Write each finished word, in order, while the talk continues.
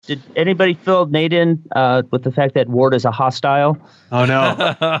Did anybody fill Nate in with the fact that Ward is a hostile? Oh, no.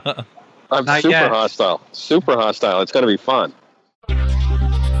 I'm Not super yet. hostile. Super hostile. It's going to be fun.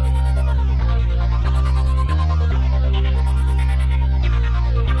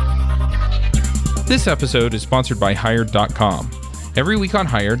 This episode is sponsored by Hired.com. Every week on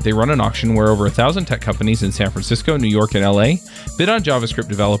Hired, they run an auction where over 1,000 tech companies in San Francisco, New York, and LA bid on JavaScript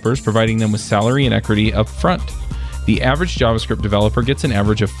developers, providing them with salary and equity up front. The average JavaScript developer gets an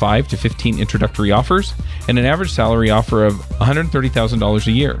average of 5 to 15 introductory offers and an average salary offer of $130,000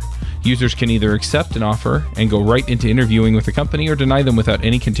 a year. Users can either accept an offer and go right into interviewing with the company or deny them without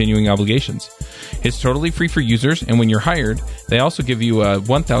any continuing obligations. It's totally free for users, and when you're hired, they also give you a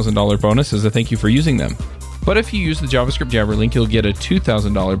 $1,000 bonus as a thank you for using them. But if you use the JavaScript Jabber link, you'll get a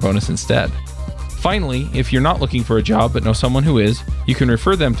 $2,000 bonus instead. Finally, if you're not looking for a job but know someone who is, you can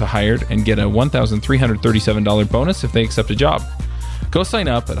refer them to Hired and get a $1,337 bonus if they accept a job. Go sign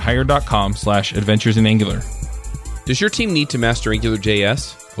up at hired.com/adventures in Angular. Does your team need to master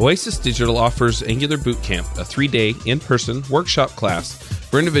AngularJS? Oasis Digital offers Angular Bootcamp, a 3-day in-person workshop class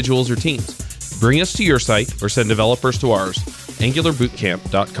for individuals or teams. Bring us to your site or send developers to ours.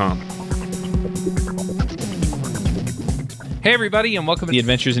 AngularBootcamp.com. Hey everybody, and welcome to the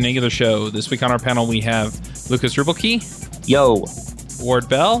Adventures in Angular show. This week on our panel we have Lucas Rubelkey, Yo. Ward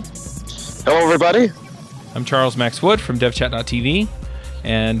Bell. Hello, everybody. I'm Charles Max Wood from DevChat.tv,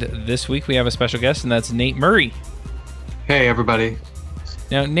 and this week we have a special guest, and that's Nate Murray. Hey, everybody.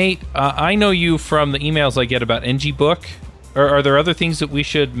 Now, Nate, I know you from the emails I get about ngBook. Are there other things that we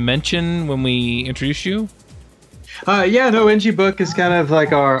should mention when we introduce you? ngBook is kind of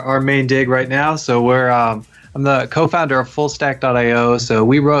like our main dig right now. So I'm the co-founder of FullStack.io. So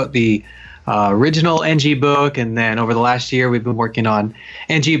we wrote the original ngBook, and then over the last year we've been working on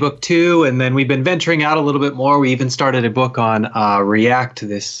ngBook 2, and then we've been venturing out a little bit more. We even started a book on React.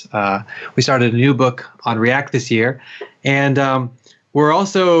 We started a new book on React this year, and we're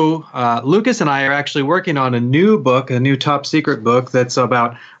also, Lucas and I are actually working on a new book, a new top secret book that's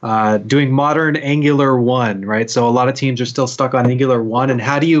about doing modern Angular 1, right? So a lot of teams are still stuck on Angular 1, and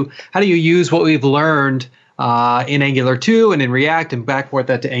how do you use what we've learned in Angular 2 and in React and backport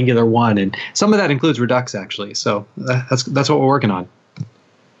that to Angular 1? And some of that includes Redux, actually. So that's what we're working on.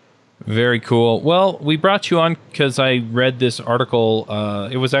 Very cool. Well, we brought you on because I read this article.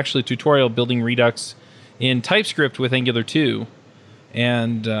 It was actually a tutorial building Redux in TypeScript with Angular 2.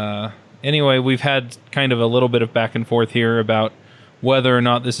 And anyway, we've had kind of a little bit of back and forth here about whether or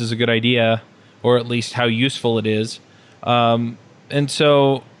not this is a good idea, or at least how useful it is. And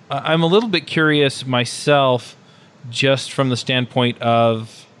so I'm a little bit curious myself, just from the standpoint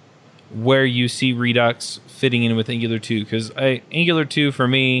of where you see Redux fitting in with Angular 2. Because Angular 2 for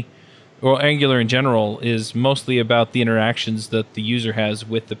me, or Angular in general, is mostly about the interactions that the user has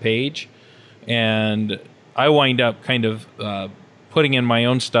with the page. And I wind up kind of putting in my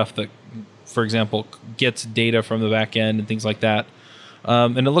own stuff that, for example, gets data from the back end and things like that.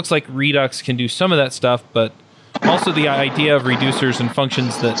 And it looks like Redux can do some of that stuff, but also the idea of reducers and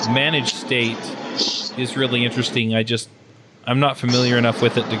functions that manage state is really interesting. I'm not familiar enough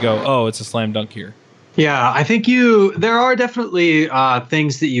with it to go, oh, it's a slam dunk here. Yeah, I think there are definitely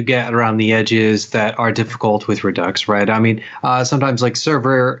things that you get around the edges that are difficult with Redux, right? I mean, sometimes like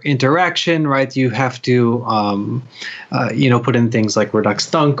server interaction, right? You have to, put in things like Redux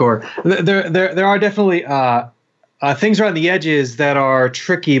Thunk, or there are definitely things around the edges that are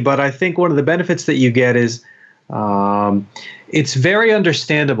tricky. But I think one of the benefits that you get is it's very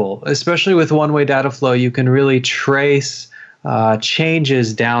understandable, especially with one-way data flow. You can really trace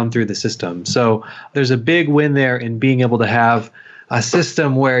changes down through the system. So there's a big win there in being able to have a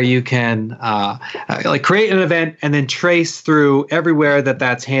system where you can create an event and then trace through everywhere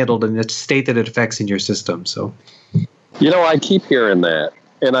that's handled and the state that it affects in your system. So, I keep hearing that,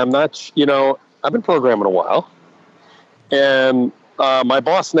 and I'm not, I've been programming a while, and my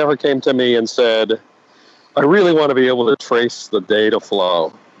boss never came to me and said, I really want to be able to trace the data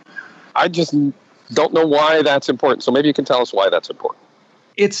flow. I just don't know why that's important. So maybe you can tell us why that's important.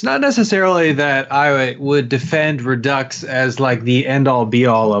 It's not necessarily that I would defend Redux as like the end-all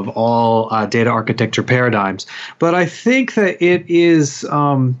be-all of all data architecture paradigms, but I think that it is.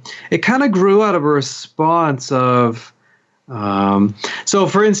 It kind of grew out of a response of. So,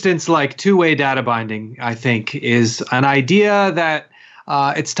 for instance, like two-way data binding, I think, is an idea that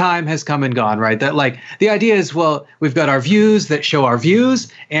its time has come and gone, right? That like the idea is, well, we've got our views that show our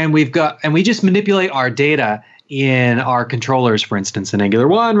views, and we just manipulate our data in our controllers, for instance, in Angular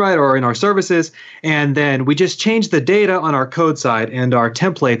 1, right, or in our services, and then we just change the data on our code side, and our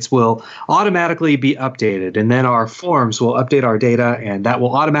templates will automatically be updated, and then our forms will update our data, and that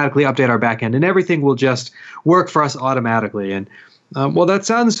will automatically update our backend, and everything will just work for us automatically. And well, that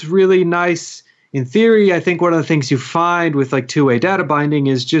sounds really nice in theory. I think one of the things you find with like two-way data binding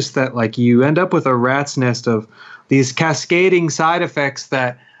is just that like you end up with a rat's nest of these cascading side effects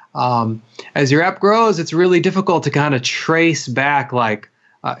that as your app grows, it's really difficult to kind of trace back. Like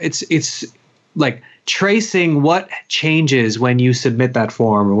it's like tracing what changes when you submit that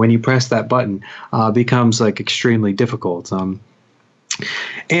form or when you press that button becomes like extremely difficult.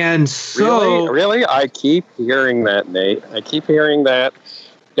 And so really, I keep hearing that, Nate. I keep hearing that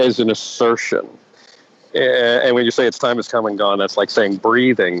as an assertion. And when you say its time has come and gone, that's like saying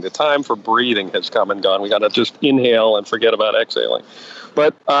breathing. The time for breathing has come and gone. We got to just inhale and forget about exhaling.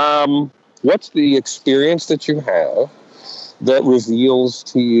 But what's the experience that you have that reveals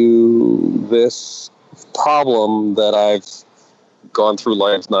to you this problem that I've gone through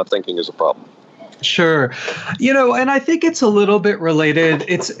life not thinking is a problem? Sure. And I think it's a little bit related.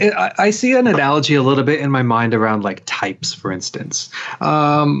 I see an analogy a little bit in my mind around like types, for instance.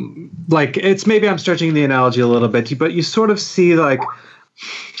 Like it's maybe I'm stretching the analogy a little bit, but you sort of see like,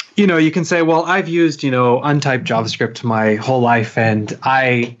 you can say, well, I've used, untyped JavaScript my whole life and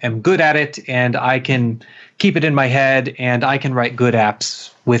I am good at it and I can keep it in my head and I can write good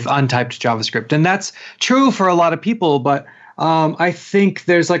apps with untyped JavaScript. And that's true for a lot of people, but I think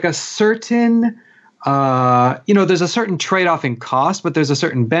there's like a certain, there's a certain trade-off in cost, but there's a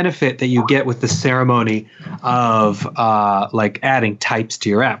certain benefit that you get with the ceremony of like adding types to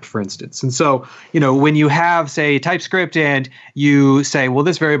your app, for instance. And so, when you have, say, TypeScript and you say, well,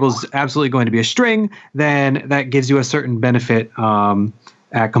 this variable is absolutely going to be a string, then that gives you a certain benefit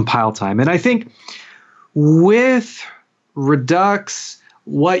at compile time. And I think with Redux,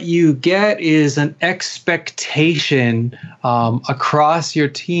 what you get is an expectation across your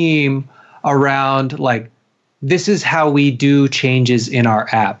team around like, this is how we do changes in our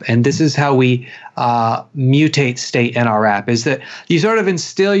app. And this is how we mutate state in our app, is that you sort of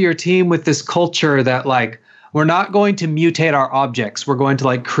instill your team with this culture that like, we're not going to mutate our objects. We're going to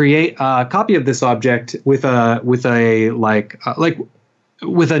like create a copy of this object with a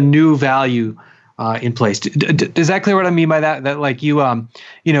new value in place. Does that clear what I mean by that? That like you,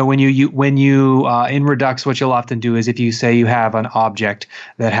 when you in Redux, what you'll often do is if you say you have an object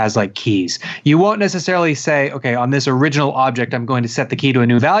that has like keys, you won't necessarily say, okay, on this original object, I'm going to set the key to a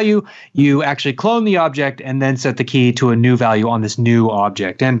new value. You actually clone the object and then set the key to a new value on this new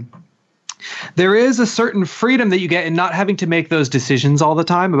object. And there is a certain freedom that you get in not having to make those decisions all the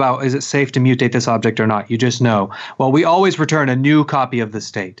time about, is it safe to mutate this object or not? You just know, well, we always return a new copy of the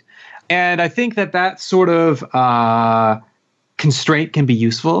state. And I think that sort of constraint can be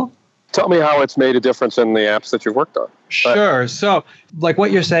useful. Tell me how it's made a difference in the apps that you've worked on. Sure. So like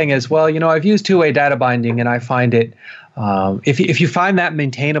what you're saying is, well, I've used two-way data binding and I find it, if you find that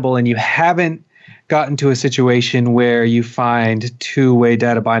maintainable and you haven't gotten to a situation where you find two-way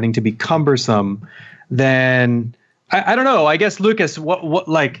data binding to be cumbersome, then I don't know. I guess, Lucas, what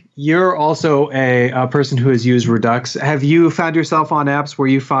like you're also a person who has used Redux. Have you found yourself on apps where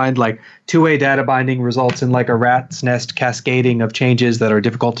you find like two-way data binding results in like a rat's nest cascading of changes that are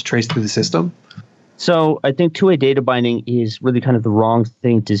difficult to trace through the system? So I think two-way data binding is really kind of the wrong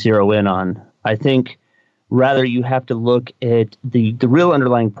thing to zero in on. I think rather you have to look at the real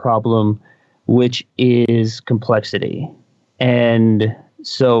underlying problem, which is complexity. And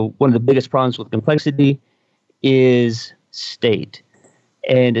so one of the biggest problems with complexity is state,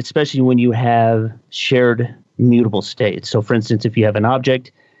 and especially when you have shared mutable states. So for instance, if you have an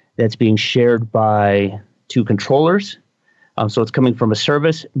object that's being shared by two controllers, so it's coming from a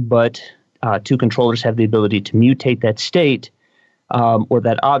service, but two controllers have the ability to mutate that state or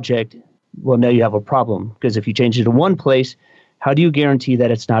that object, well, now you have a problem, because if you change it to one place, how do you guarantee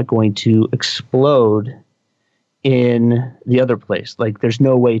that it's not going to explode in the other place? Like there's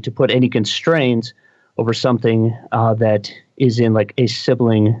no way to put any constraints over something that is in like a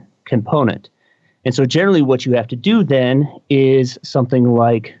sibling component. And so generally what you have to do then is something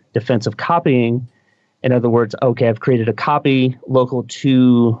like defensive copying. In other words, okay, I've created a copy local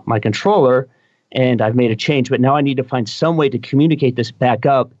to my controller and I've made a change, but now I need to find some way to communicate this back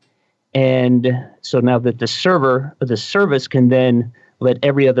up. And so now that the server or the service can then let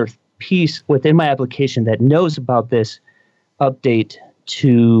every other piece within my application that knows about this update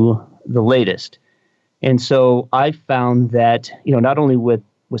to the latest. And so I found that, not only with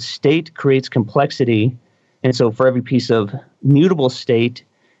state creates complexity, and so for every piece of mutable state,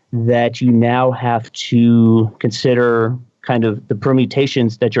 that you now have to consider kind of the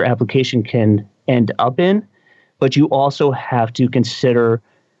permutations that your application can end up in, but you also have to consider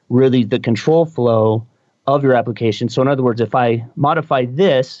really the control flow of your application. So in other words, if I modify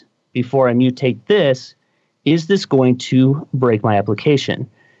this before I mutate this, is this going to break my application?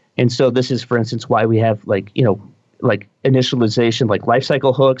 And so this is, for instance, why we have like initialization, like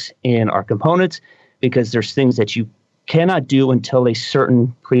lifecycle hooks in our components, because there's things that you cannot do until a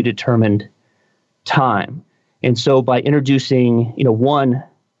certain predetermined time. And so by introducing, one,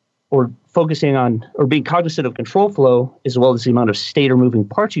 or focusing on or being cognizant of control flow as well as the amount of state or moving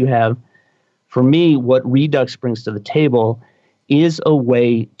parts you have, for me, what Redux brings to the table is a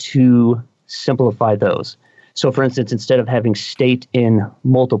way to simplify those. So for instance, instead of having state in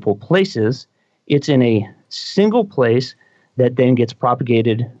multiple places, it's in a single place that then gets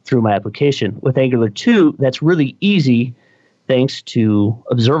propagated through my application. With Angular 2, that's really easy thanks to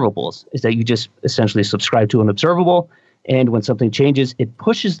observables, is that you just essentially subscribe to an observable, and when something changes, it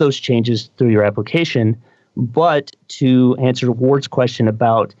pushes those changes through your application. But to answer Ward's question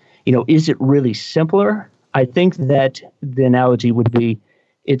about, is it really simpler? I think that the analogy would be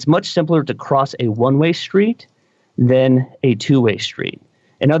it's much simpler to cross a one-way street than a two-way street.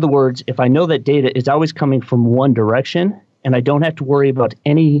 In other words, if I know that data is always coming from one direction and I don't have to worry about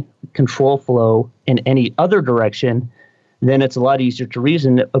any control flow in any other direction, then it's a lot easier to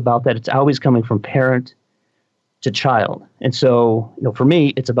reason about that it's always coming from parent to child. And so, for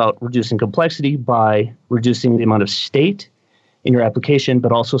me, it's about reducing complexity by reducing the amount of state in your application,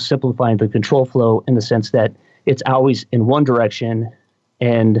 but also simplifying the control flow in the sense that it's always in one direction,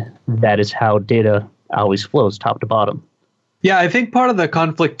 and that is how data always flows top to bottom. Yeah, I think part of the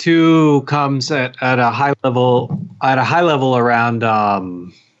conflict too comes at a high level around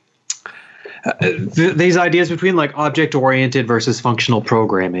these ideas between like object-oriented versus functional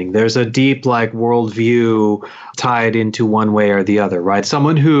programming. There's a deep like worldview tied into one way or the other, right?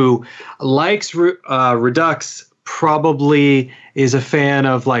 Someone who likes Redux probably is a fan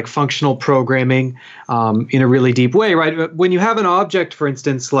of like functional programming in a really deep way, right? When you have an object, for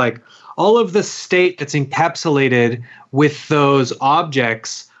instance, like all of the state that's encapsulated with those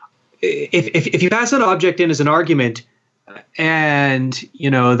objects, if you pass an object in as an argument, and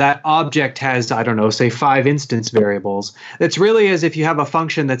that object has, I don't know, say 5 instance variables, it's really as if you have a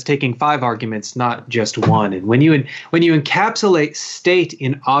function that's taking 5 arguments, not just one. And when you encapsulate state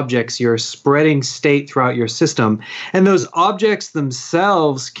in objects, you're spreading state throughout your system, and those objects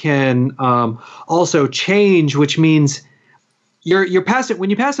themselves can also change, which means you're passing, when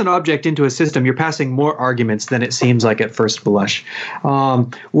you pass an object into a system, you're passing more arguments than it seems like at first blush.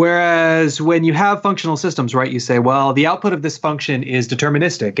 Whereas when you have functional systems, right, you say, well, the output of this function is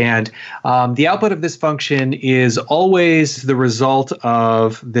deterministic, and the output of this function is always the result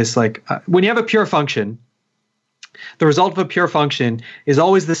of this, when you have a pure function, the result of a pure function is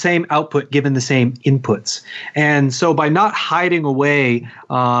always the same output given the same inputs. And so by not hiding away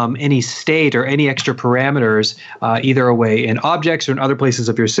any state or any extra parameters, either away in objects or in other places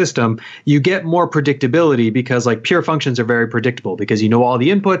of your system, you get more predictability, because like pure functions are very predictable because you know all the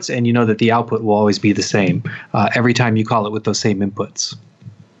inputs and you know that the output will always be the same every time you call it with those same inputs.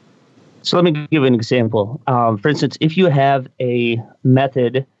 So let me give you an example. For instance, if you have a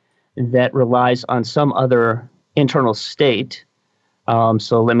method that relies on some other internal state.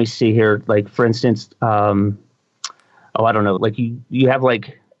 So let me see here. Like for instance, I don't know. Like you have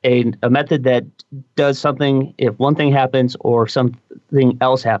like a method that does something if one thing happens or something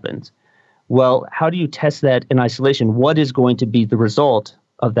else happens. Well, how do you test that in isolation? What is going to be the result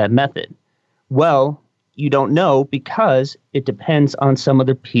of that method? Well, you don't know because it depends on some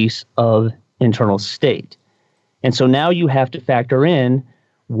other piece of internal state. And so now you have to factor in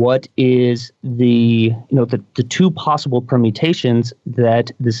what is the two possible permutations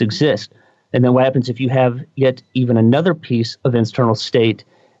that this exists. And then what happens if you have yet even another piece of internal state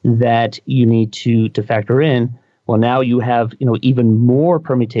that you need to factor in? Well, now you have even more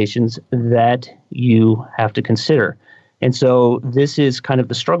permutations that you have to consider. And so this is kind of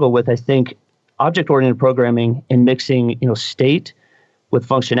the struggle with, I think, object-oriented programming and mixing state with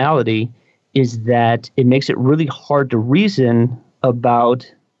functionality, is that it makes it really hard to reason about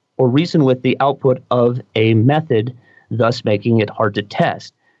or reason with the output of a method, thus making it hard to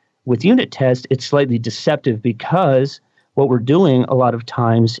test. With unit test, it's slightly deceptive because what we're doing a lot of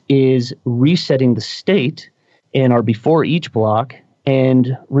times is resetting the state in our before each block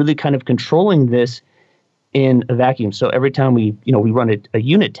and really kind of controlling this in a vacuum. So every time we run a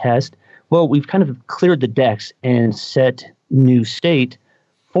unit test, well, we've kind of cleared the decks and set new state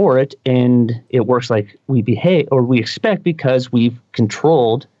for it, and it works like we behave or we expect because we've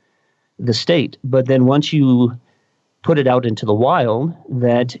controlled the state. But then once you put it out into the wild,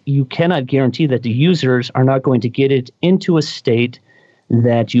 that you cannot guarantee that the users are not going to get it into a state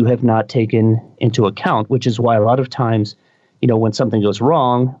that you have not taken into account, which is why a lot of times, when something goes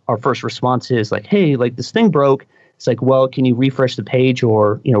wrong, our first response is like, hey, like this thing broke. It's like, well, can you refresh the page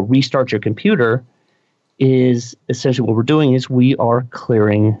or, restart your computer? Is essentially what we're doing is we are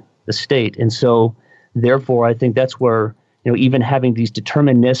clearing the state. And so therefore, I think that's where, even having these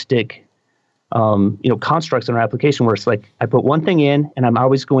deterministic constructs in our application where it's like I put one thing in and I'm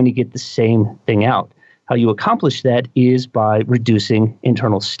always going to get the same thing out. How you accomplish that is by reducing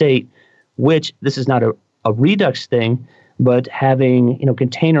internal state, which this is not a Redux thing, but having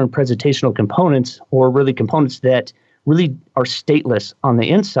container and presentational components, or really components that really are stateless on the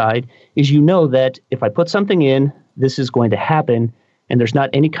inside, is that if I put something in, this is going to happen, and there's not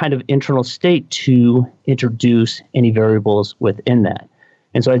any kind of internal state to introduce any variables within that.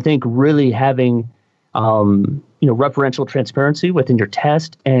 And so I think really having referential transparency within your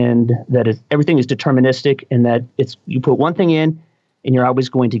test, and that everything is deterministic, and that you put one thing in and you're always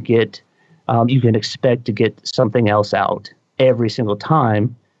going to get, you can expect to get something else out every single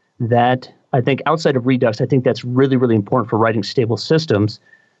time. That I think outside of Redux, I think that's really, really important for writing stable systems.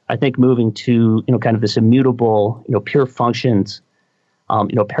 I think moving to, kind of this immutable, pure functions,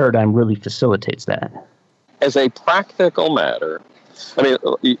 paradigm really facilitates that. As a practical matter, I mean,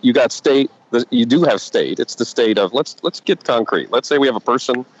 you got state. You do have state. It's the state of, let's get concrete. Let's say we have a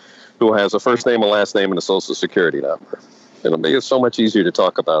person who has a first name, a last name, and a social security number. It'll make it so much easier to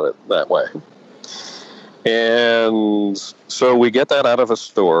talk about it that way. And so we get that out of a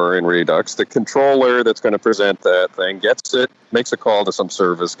store in Redux. The controller that's going to present that thing gets it, makes a call to some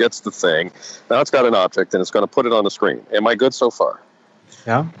service, gets the thing. Now it's got an object, and it's going to put it on the screen. Am I good so far?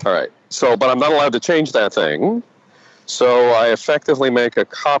 Yeah. All right. So, but I'm not allowed to change that thing. So I effectively make a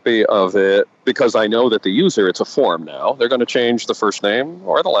copy of it because I know that the user, it's a form now. They're going to change the first name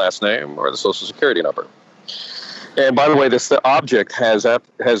or the last name or the social security number. And by the way, the object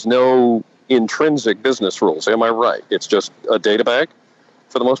has no intrinsic business rules. Am I right? It's just a data bag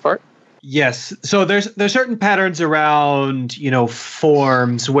for the most part? Yes. So there's certain patterns around,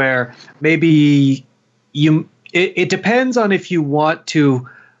 forms where maybe it depends on if you want to,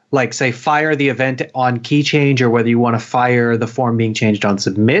 like, say, fire the event on key change, or whether you want to fire the form being changed on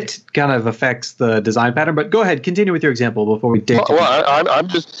submit. Kind of affects the design pattern. But go ahead, continue with your example before we dig. Well, I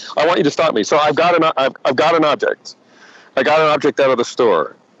want you to stop me. So I've got an object. I got an object out of the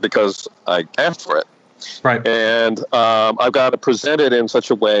store because I asked for it. Right. And I've got to present it in such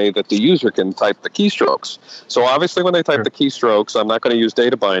a way that the user can type the keystrokes. So obviously when they type the keystrokes, I'm not going to use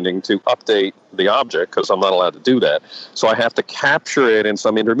data binding to update the object because I'm not allowed to do that. So I have to capture it in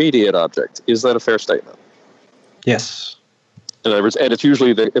some intermediate object. Is that a fair statement? Yes. In other words, and it's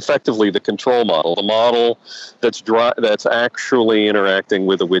usually effectively the control model, the model that's actually interacting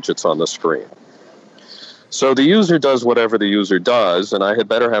with the widgets on the screen. So the user does whatever the user does, and I had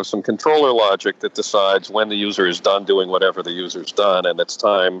better have some controller logic that decides when the user is done doing whatever the user's done, and it's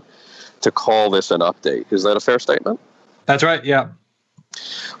time to call this an update. Is that a fair statement? That's right, yeah.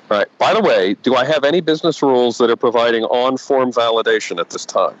 Right. By the way, do I have any business rules that are providing on-form validation at this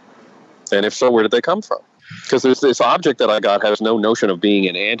time? And if so, where did they come from? Because this object that I got has no notion of being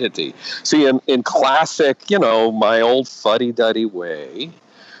an entity. See, in classic, my old fuddy-duddy way,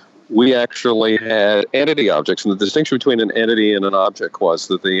 we actually had entity objects, and the distinction between an entity and an object was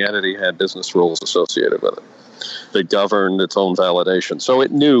that the entity had business rules associated with it. They governed its own validation. So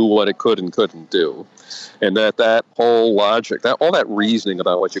it knew what it could and couldn't do. And that whole logic, all that reasoning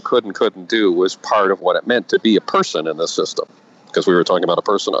about what you could and couldn't do was part of what it meant to be a person in this system, because we were talking about a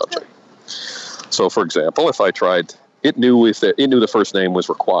person object. So, for example, if I tried, it knew the first name was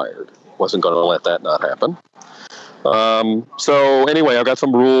required. It wasn't going to let that not happen. So anyway, I've got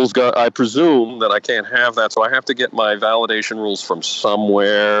some rules. I presume that I can't have that, so I have to get my validation rules from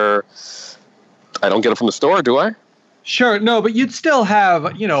somewhere. I don't get them from the store, do I? Sure, no, but you'd still have,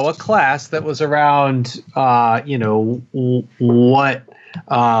 a class that was around, what,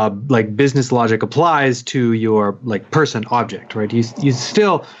 business logic applies to your, person object, right? You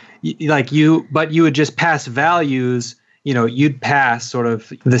still, but you would just pass values, you'd pass sort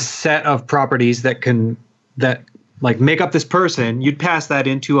of the set of properties that make up this person. You'd pass that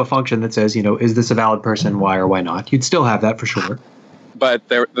into a function that says, is this a valid person? Why or why not? You'd still have that for sure. But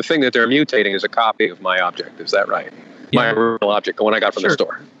the thing that they're mutating is a copy of my object. Is that right? Yeah. My original object, the one I got from the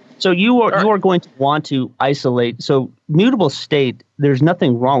store. So you are going to want to isolate. So mutable state, there's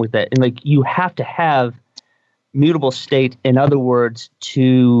nothing wrong with that. And you have to have mutable state, in other words,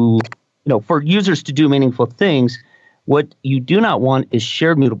 to, for users to do meaningful things. What you do not want is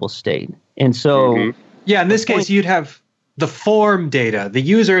shared mutable state. And so, yeah, in this case, you'd have the form data. The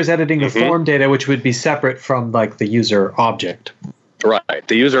user is editing the form data, which would be separate from like the user object. Right.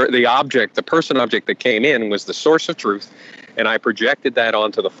 The object, the person object that came in was the source of truth, and I projected that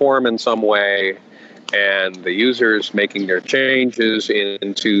onto the form in some way, and the user's making their changes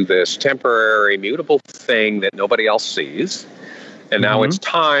into this temporary mutable thing that nobody else sees. And now it's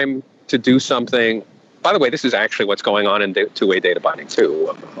time to do something. By the way, this is actually what's going on in two-way data binding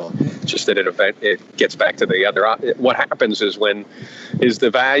too. Just that it gets back to the other. What happens is the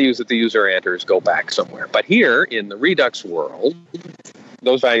values that the user enters go back somewhere. But here in the Redux world,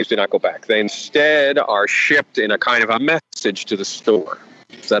 those values do not go back. They instead are shipped in a kind of a message to the store.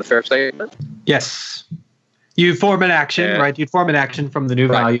 Is that a fair statement? Yes. You form an action, right? You'd form an action from the new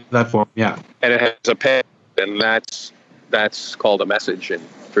value of that form. Yeah. And it has a pay, and that's called a message in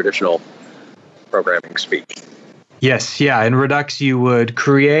traditional programming speak. Yes, yeah. In Redux, you would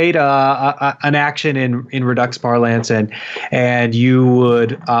create an action in Redux parlance, and you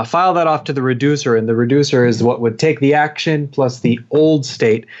would file that off to the reducer, and the reducer is what would take the action plus the old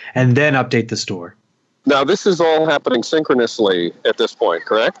state and then update the store. Now, this is all happening synchronously at this point,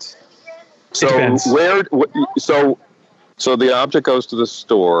 correct? So so the object goes to the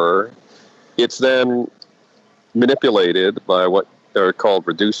store. It's then manipulated by what are called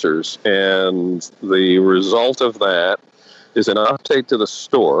reducers, and the result of that is an update to the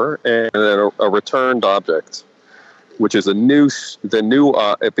store and then a returned object, which is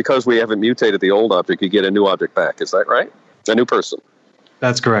because we haven't mutated the old object, you get a new object back. Is that right? A new person.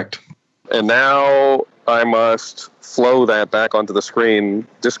 That's correct. And now I must flow that back onto the screen,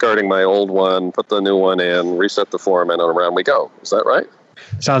 discarding my old one, put the new one in, reset the form, and around we go. Is that right?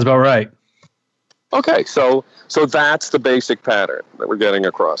 Sounds about right. Okay, so that's the basic pattern that we're getting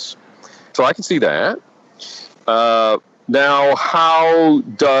across. So I can see that. Now, how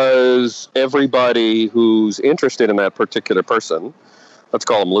does everybody who's interested in that particular person, let's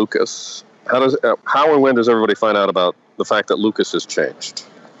call him Lucas, how and when does everybody find out about the fact that Lucas has changed?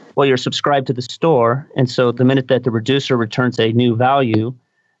 Well, you're subscribed to the store, and so the minute that the reducer returns a new value,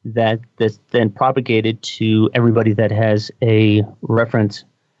 that's then propagated to everybody that has a reference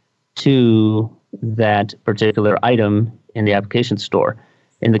to that particular item in the application store.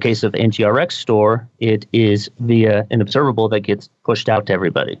 In the case of NGRX store, it is via an observable that gets pushed out to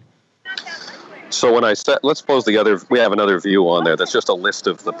everybody. So when let's suppose we have another view on there that's just a list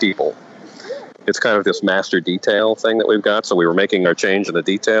of the people. It's kind of this master detail thing that we've got. So we were making our change in the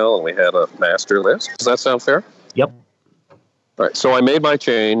detail, and we had a master list. Does that sound fair? Yep. All right. So I made my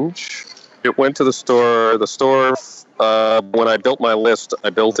change. It went to the store. The store, when I built my list, I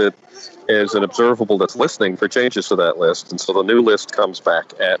built it as an observable that's listening for changes to that list. And so the new list comes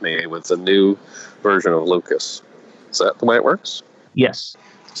back at me with the new version of Lucas. Is that the way it works? Yes.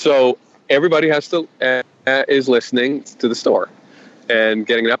 So everybody is listening to the store and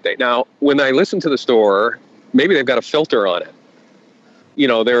getting an update. Now, when I listen to the store, maybe they've got a filter on it.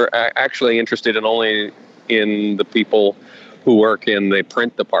 They're actually interested only in the people who work in the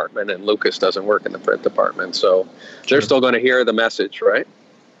print department, and Lucas doesn't work in the print department. So they're still going to hear the message, right?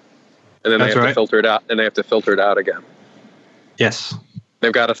 And then they have to filter it out, and they have to filter it out again. Yes.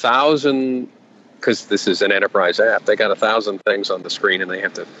 They've got 1,000, because this is an enterprise app, they got 1,000 things on the screen, and they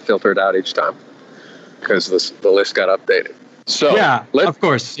have to filter it out each time because the list got updated. So yeah, of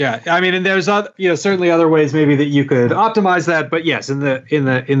course, yeah. I mean, and there's certainly other ways maybe that you could optimize that, but yes, in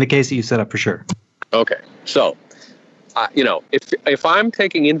the case that you set up, for sure. Okay, so if I'm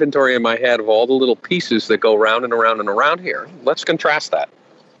taking inventory in my head of all the little pieces that go round and around and around here, let's contrast that.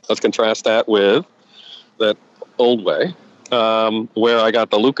 Let's contrast that with that old way, where I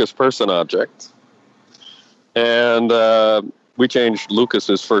got the Lucas person object, and we changed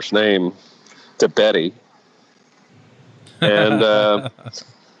Lucas's first name to Betty, and I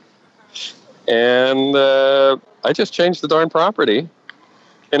just changed the darn property,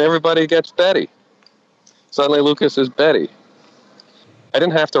 and everybody gets Betty. Suddenly, Lucas is Betty. I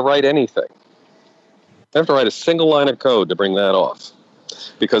didn't have to write anything. I have to write a single line of code to bring that off,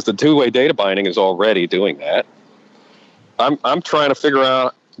 because the two-way data binding is already doing that. I'm trying to figure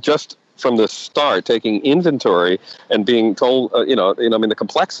out, just from the start, taking inventory and being told, the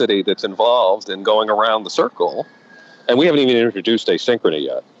complexity that's involved in going around the circle, and we haven't even introduced asynchrony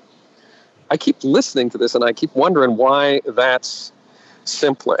yet. I keep listening to this, and I keep wondering why that's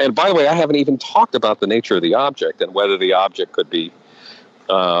simpler. And by the way, I haven't even talked about the nature of the object and whether the object could be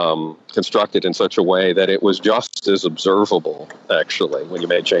constructed in such a way that it was just as observable, actually, when you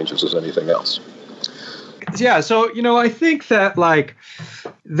made changes as anything else. Yeah, so, I think that,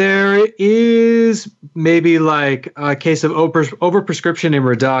 There is maybe like a case of overprescription in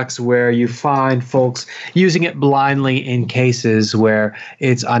Redux where you find folks using it blindly in cases where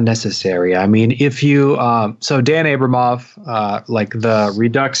it's unnecessary. I mean, if you, so Dan Abramov, like the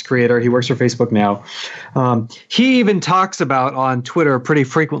Redux creator, he works for Facebook now. He even talks about on Twitter pretty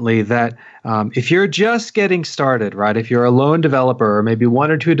frequently that if you're just getting started, right, if you're a lone developer or maybe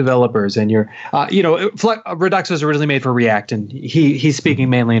one or two developers and you're, Redux was originally made for React, and he's speaking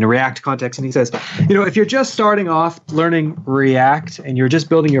mainly in a React context, and he says, if you're just starting off learning React and you're just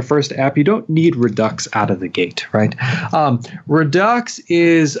building your first app, you don't need Redux out of the gate, right? Redux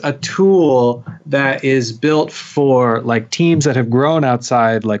is a tool that is built for like teams that have grown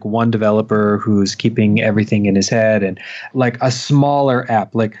outside like one developer who's keeping everything in his head, and like a smaller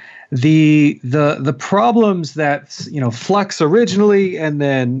app, like the problems that Flux originally and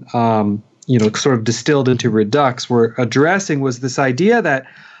then sort of distilled into Redux were addressing was this idea that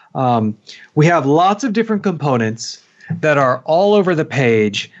we have lots of different components that are all over the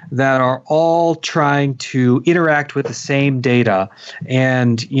page that are all trying to interact with the same data,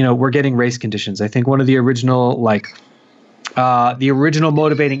 and we're getting race conditions. I think one of the original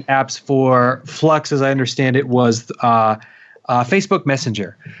motivating apps for Flux, as I understand it, was Facebook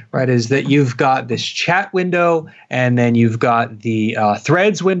Messenger, right? Is that you've got this chat window, and then you've got the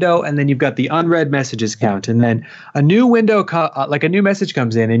threads window, and then you've got the unread messages count, and then a new window, like a new message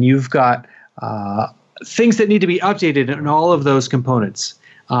comes in, and you've got things that need to be updated in all of those components,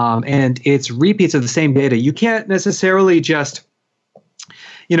 and it's repeats of the same data. You can't necessarily just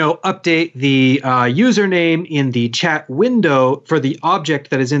update the username in the chat window for the object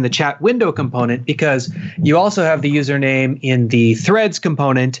that is in the chat window component, because you also have the username in the threads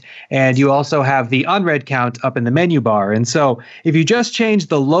component, and you also have the unread count up in the menu bar. And so if you just change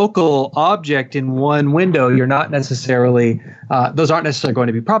the local object in one window, you're not necessarily, those aren't necessarily going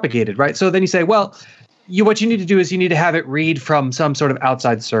to be propagated, right? So then you say, well, what you need to do is you need to have it read from some sort of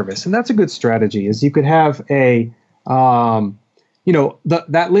outside service. And that's a good strategy, is you could have a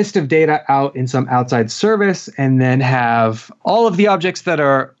that list of data out in some outside service, and then have all of the objects that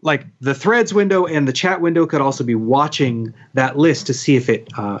are like the threads window and the chat window could also be watching that list to see if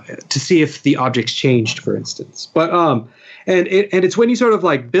the objects changed, for instance. But and it's when you sort of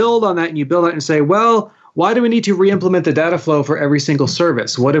like build on that, and you build it and say, well, why do we need to re-implement the data flow for every single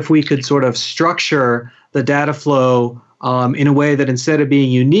service? What if we could sort of structure the data flow in a way that instead of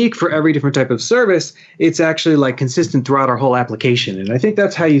being unique for every different type of service, it's actually like consistent throughout our whole application? And I think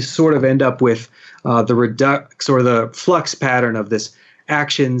that's how you sort of end up with the Redux or the Flux pattern of this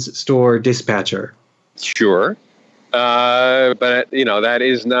actions store dispatcher. Sure. But that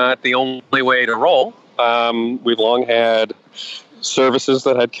is not the only way to roll. We've long had services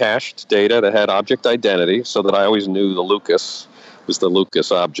that had cached data, that had object identity, so that I always knew the Lucas was the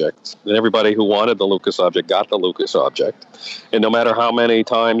Lucas object. And everybody who wanted the Lucas object got the Lucas object. And no matter how many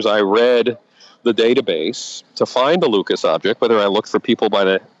times I read the database to find the Lucas object, whether I looked for people by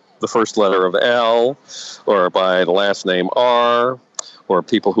the first letter of L or by the last name R, or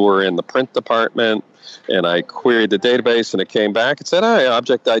people who were in the print department, and I queried the database and it came back, it said,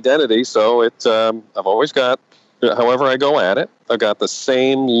 object identity. So I've always got, however I go at it, I've got the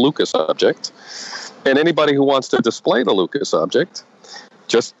same Lucas object. And anybody who wants to display the Lucas object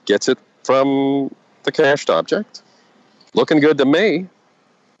just gets it from the cached object. Looking good to me.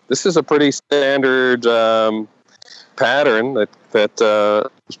 This is a pretty standard pattern that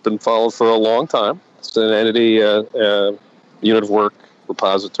has been followed for a long time. It's an entity unit of work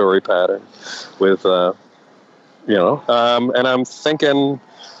repository pattern with, and I'm thinking,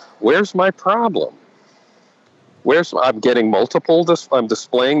 where's my problem? I'm getting multiple, I'm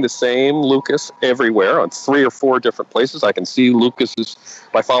displaying the same Lucas everywhere on 3 or 4 different places. I can see Lucas's,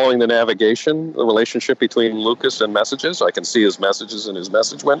 by following the navigation, the relationship between Lucas and messages, I can see his messages in his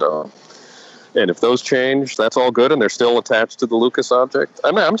message window. And if those change, that's all good, and they're still attached to the Lucas object.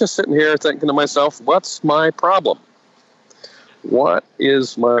 I'm just sitting here thinking to myself, what's my problem? What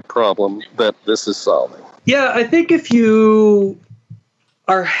is my problem that this is solving? Yeah, I think if you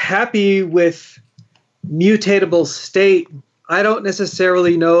are happy with mutatable state, I don't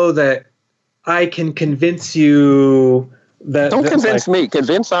necessarily know that I can convince you that. Don't convince me.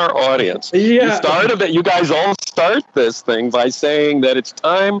 Convince our audience. Yeah. You guys all start this thing by saying that it's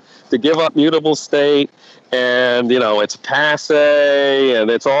time to give up mutable state, and it's passe,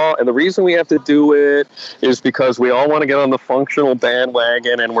 and it's all. And the reason we have to do it is because we all want to get on the functional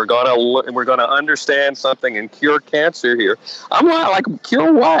bandwagon, and we're gonna understand something and cure cancer here. I'm not like,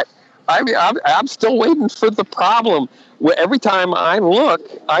 cure what? I'm still waiting for the problem. Every time I look,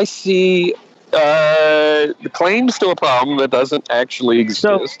 I see The claims to a problem that doesn't actually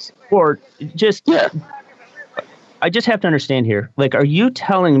exist. Or just I just have to understand here. Like, are you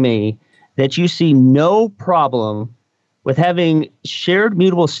telling me that you see no problem with having shared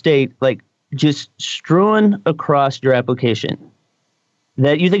mutable state, like, just strewn across your application?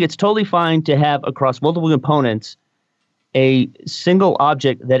 That you think it's totally fine to have across multiple components a single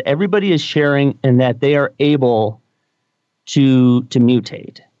object that everybody is sharing and that they are able to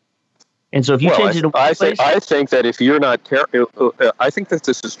mutate? And so if you change it in one place, I think that if you're not careful, I think that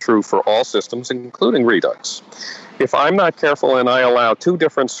this is true for all systems, including Redux. If I'm not careful and I allow two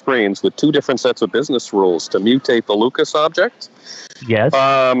different screens with two different sets of business rules to mutate the Lucas object, yes,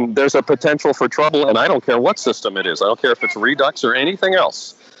 there's a potential for trouble, and I don't care what system it is. I don't care if it's Redux or anything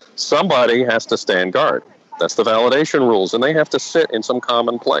else. Somebody has to stand guard. That's the validation rules, and they have to sit in some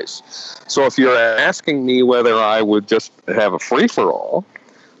common place. So if you're asking me whether I would just have a free-for-all,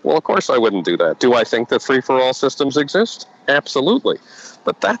 well, of course I wouldn't do that. Do I think that free-for-all systems exist? Absolutely.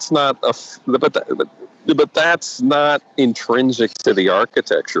 But that's not but that's not intrinsic to the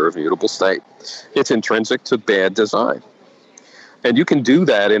architecture of mutable state. It's intrinsic to bad design. And you can do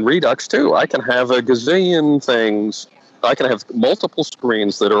that in Redux too. I can have a gazillion things. I can have multiple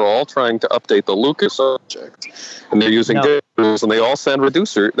screens that are all trying to update the Lucas object, and they're using reducers, and they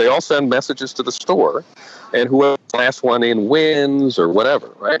all send messages to the store, and whoever the last one in wins or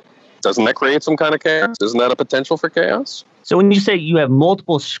whatever, right? Doesn't that create some kind of chaos? Isn't that a potential for chaos? So when you say you have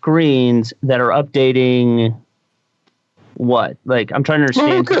multiple screens that are updating what? Like, I'm trying to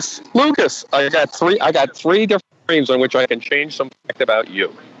understand. Lucas, I got three different screens on which I can change some fact about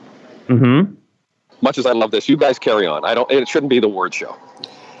you. Mm-hmm. Much as I love this, you guys carry on. It shouldn't be the word show.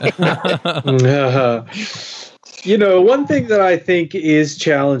 You know, one thing that I think is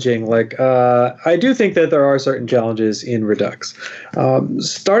challenging, like, I do think that there are certain challenges in Redux.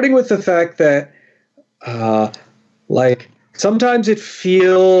 Starting with the fact that, like, sometimes it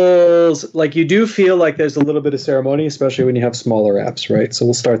feels like you do feel like there's a little bit of ceremony, especially when you have smaller apps, right? So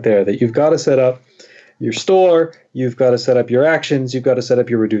we'll start there, that you've got to set up your store, you've got to set up your actions, you've got to set up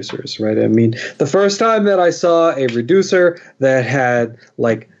your reducers, right? I mean, the first time that I saw a reducer that had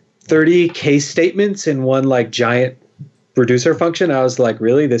like 30 case statements in one like giant reducer function, I was like,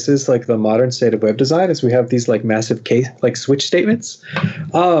 really? This is like the modern state of web design, is we have these like massive case, like switch statements.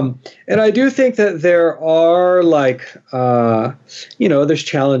 And I do think that there are like, there's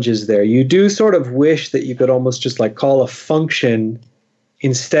challenges there. You do sort of wish that you could almost just like call a function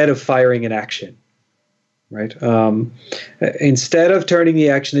instead of firing an action. Right. Instead of turning the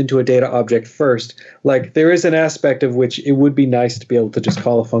action into a data object first, like there is an aspect of which it would be nice to be able to just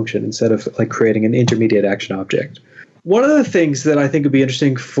call a function instead of like creating an intermediate action object. One of the things that I think would be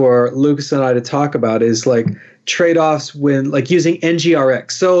interesting for Lucas and I to talk about is like trade-offs when like using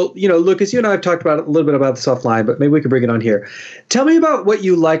NGRX. So, Lucas, you and I have talked about a little bit about this offline, but maybe we can bring it on here. Tell me about what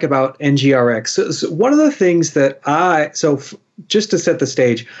you like about NGRX. So one of the things that just to set the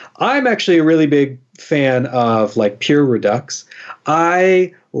stage, I'm actually a really big fan of like pure Redux.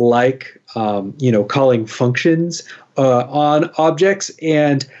 I like, calling functions on objects,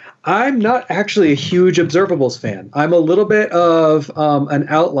 and I'm not actually a huge observables fan. I'm a little bit of an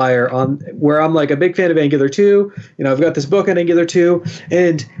outlier on where I'm like a big fan of Angular 2. I've got this book on Angular 2,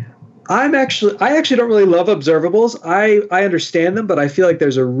 and I actually don't really love observables. I understand them, but I feel like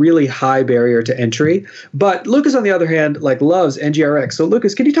there's a really high barrier to entry. But Lucas, on the other hand, like loves NGRX. So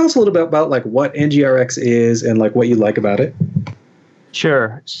Lucas, can you tell us a little bit about like what NGRX is and like what you like about it?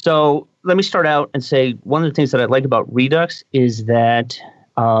 Sure. So let me start out and say one of the things that I like about Redux is that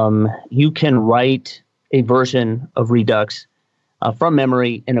you can write a version of Redux from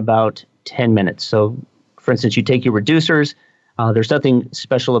memory in about 10 minutes. So, for instance, you take your reducers. There's nothing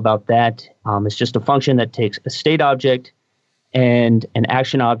special about that. It's just a function that takes a state object and an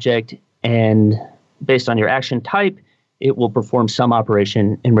action object, and based on your action type, it will perform some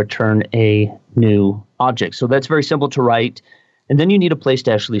operation and return a new object. So that's very simple to write. And then you need a place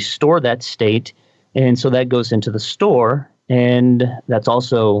to actually store that state. And so that goes into the store. And that's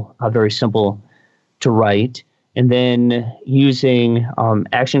also very simple to write. And then using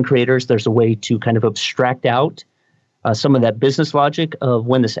action creators, there's a way to kind of abstract out some of that business logic of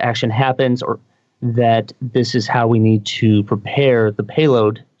when this action happens, or that this is how we need to prepare the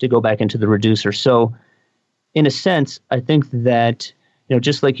payload to go back into the reducer. So in a sense, I think that,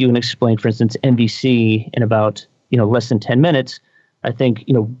 just like you can explain, for instance, MVC in about, less than 10 minutes, I think,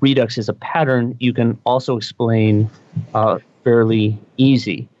 Redux is a pattern you can also explain fairly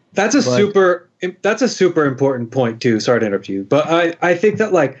easy. That's a super that's a super important point too. Sorry to interrupt you, but I think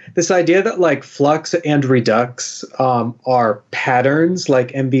that like this idea that like flux and redux are patterns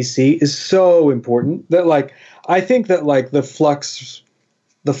like MVC is so important that like I think that like the flux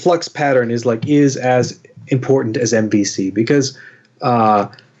pattern is as important as MVC because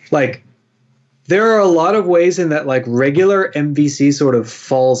like there are a lot of ways in that like regular MVC sort of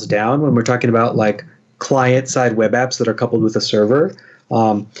falls down when we're talking about like client-side web apps that are coupled with a server.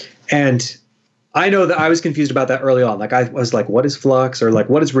 And I know that I was confused about that early on. Like I was like, what is Flux or like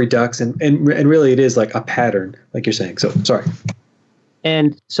what is Redux? And really it is like a pattern, like you're saying. So sorry.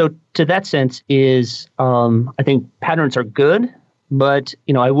 And so to that sense is I think patterns are good, but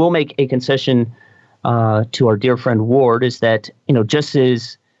I will make a concession to our dear friend Ward is that just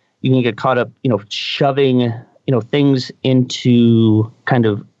as you can get caught up shoving things into kind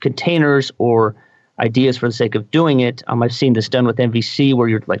of containers or ideas for the sake of doing it. I've seen this done with MVC where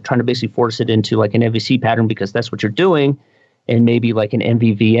you're like trying to basically force it into like an MVC pattern because that's what you're doing, and maybe like an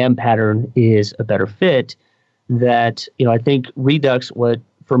MVVM pattern is a better fit. That I think Redux,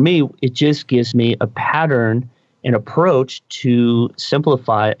 for me, it just gives me a pattern, an approach to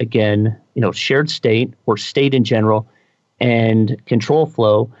simplify again, shared state or state in general, and control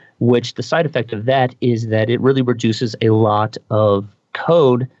flow. Which the side effect of that is that it really reduces a lot of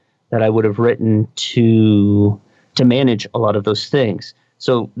code that I would have written to manage a lot of those things.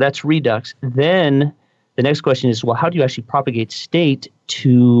 So that's Redux. Then the next question is, well, how do you actually propagate state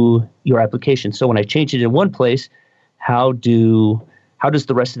to your application? So when I change it in one place, how does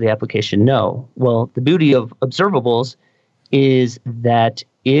the rest of the application know? Well, the beauty of observables is that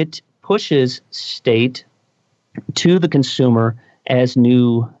it pushes state to the consumer as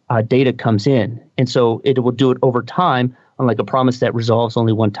new data comes in. And so it will do it over time, unlike a promise that resolves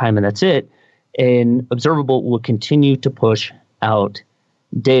only one time and that's it. An observable will continue to push out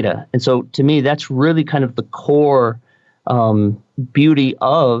data. And so to me, that's really kind of the core beauty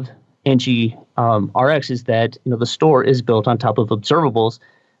of NG RX is that the store is built on top of observables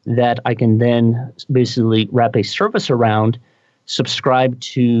that I can then basically wrap a service around, subscribe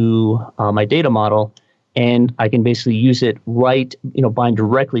to my data model, and I can basically use it bind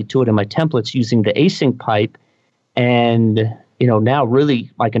directly to it in my templates using the async pipe. And, now really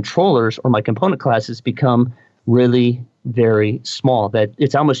my controllers or my component classes become really very small, that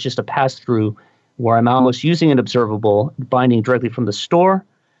it's almost just a pass-through where I'm almost using an observable, binding directly from the store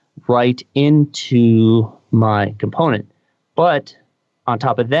right into my component. But on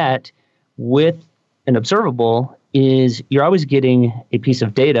top of that, with an observable is you're always getting a piece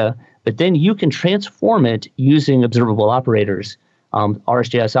of data, but then you can transform it using observable operators,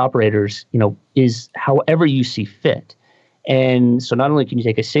 RxJS operators, is however you see fit. And so not only can you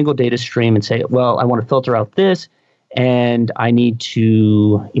take a single data stream and say, well, I want to filter out this, and I need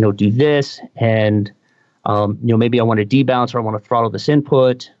to, do this, and, maybe I want to debalance or I want to throttle this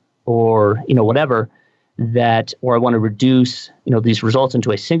input or, whatever, or I want to reduce, these results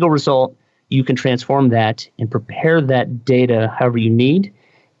into a single result. You can transform that and prepare that data however you need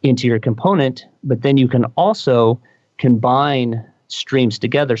into your component, but then you can also combine streams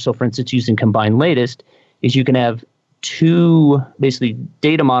together. So for instance, using combine latest is you can have two basically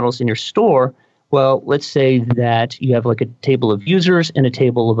data models in your store. Well, let's say that you have like a table of users and a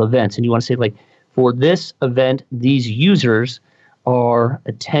table of events, and you want to say like for this event, these users are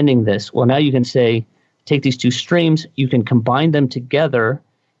attending this. Well, now you can say, take these two streams, you can combine them together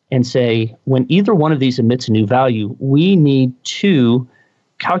and say, when either one of these emits a new value, we need to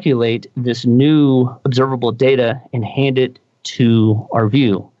calculate this new observable data and hand it to our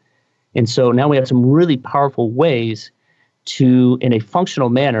view. And so now we have some really powerful ways to, in a functional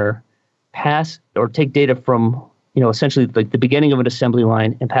manner, pass or take data from, essentially like the beginning of an assembly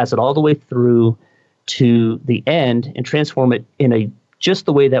line and pass it all the way through to the end and transform it in just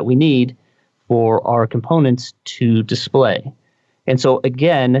the way that we need for our components to display. And so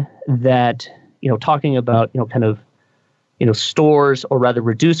again, that, talking about, kind of, stores or rather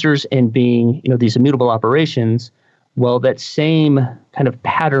reducers and being, these immutable operations, well, that same kind of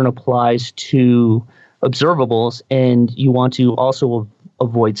pattern applies to observables, and you want to also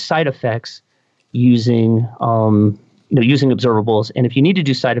avoid side effects using, using observables. And if you need to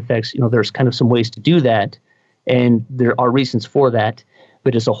do side effects, there's kind of some ways to do that, and there are reasons for that.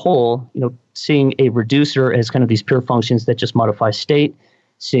 But as a whole, seeing a reducer as kind of these pure functions that just modify state,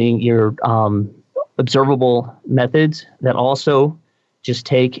 seeing your observable methods that also just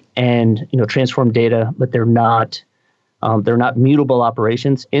take and transform data, but they're not mutable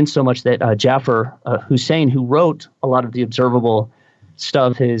operations. In so much that Jafar Hussain, who wrote a lot of the observable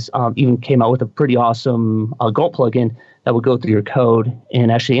stuff, has even came out with a pretty awesome Gulp plugin that would go through your code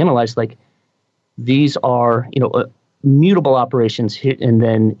and actually analyze like these are, mutable operations hit and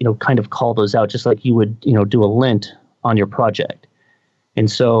then, kind of call those out just like you would, do a lint on your project. And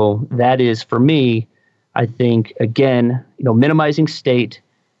so that is, for me, I think, again, minimizing state,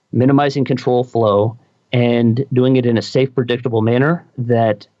 minimizing control flow, and doing it in a safe, predictable manner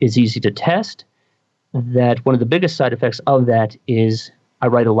that is easy to test. That one of the biggest side effects of that is I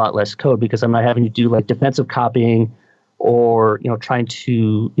write a lot less code because I'm not having to do like defensive copying or, trying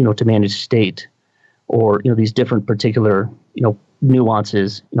to, to manage state or, these different particular,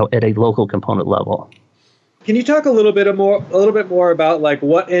 nuances, at a local component level. Can you talk a little bit more about like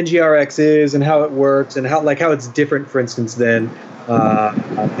what NGRX is and how it works and how it's different, for instance, than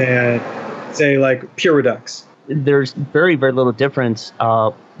say like pure Redux? There's very, very little difference.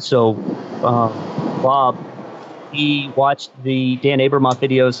 Bob, he watched the Dan Abramoff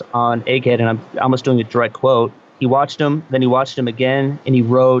videos on Egghead, and I'm almost doing a direct quote. He watched them, then he watched them again, and he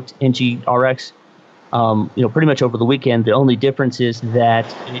wrote NGRX, pretty much over the weekend. The only difference is that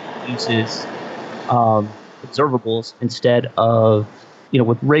it uses observables instead of,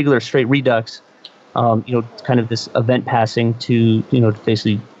 with regular straight Redux, kind of this event passing to, to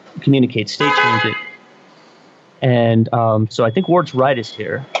basically communicate state changes. And so I think Ward's right is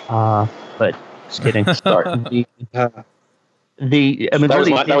here, but just kidding. Sorry. That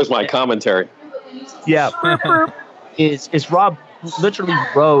was my commentary. Yeah, is Rob literally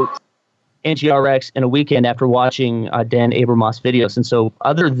wrote NGRX in a weekend after watching Dan Abramoff's videos, and so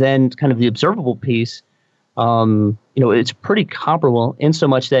other than kind of the observable piece, it's pretty comparable in so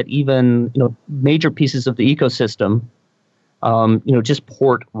much that even major pieces of the ecosystem, just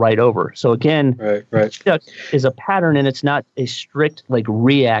port right over. So again, right. Redux is a pattern, and it's not a strict like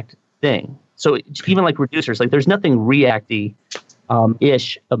React thing. So even like reducers, like there's nothing React-y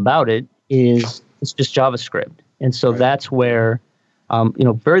ish about it. It's just JavaScript, and so that's where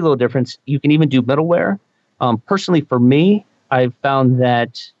very little difference. You can even do middleware. Personally, for me, I've found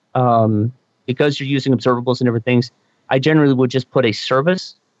that because you're using observables and everything, I generally would just put a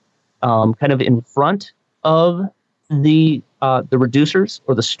service kind of in front of the reducers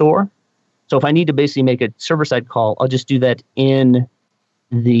or the store. So if I need to basically make a server-side call, I'll just do that within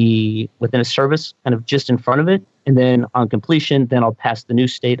a service, kind of just in front of it, and then on completion, then I'll pass the new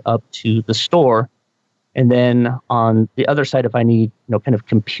state up to the store. And then on the other side, if I need kind of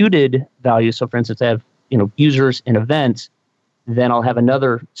computed value, so for instance, I have users and events, then I'll have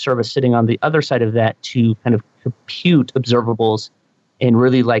another service sitting on the other side of that to kind of compute observables and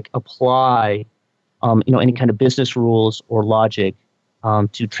really like apply any kind of business rules or logic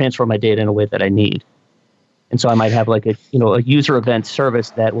to transfer my data in a way that I need. And so I might have like a user event service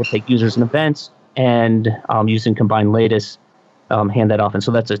that will take users and events and using combined lattice, hand that off. And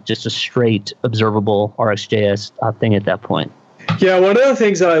so that's just a straight observable RxJS thing at that point. Yeah, one of the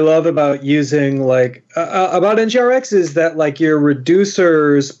things that I love about using about NGRX is that like your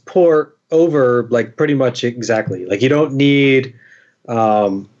reducers port over like pretty much exactly. Like you don't need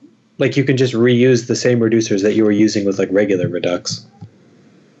like you can just reuse the same reducers that you were using with like regular Redux.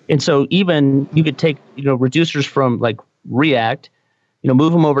 And so even you could take reducers from like React,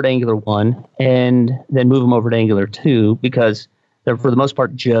 move them over to Angular 1 and then move them over to Angular 2 because they're for the most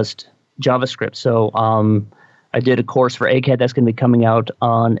part just JavaScript. So I did a course for Egghead that's going to be coming out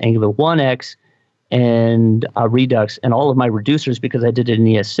on Angular 1X and Redux, and all of my reducers, because I did it in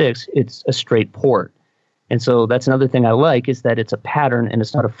ES6, it's a straight port. And so that's another thing I like is that it's a pattern and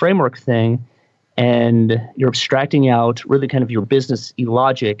it's not a framework thing, and you're abstracting out really kind of your business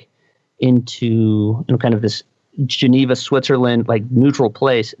logic into kind of this Geneva, Switzerland, like neutral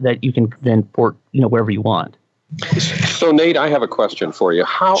place that you can then port wherever you want. So Nate, I have a question for you.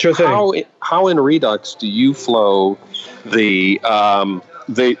 How in Redux do you flow the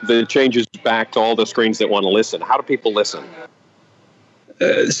changes back to all the screens that want to listen? How do people listen?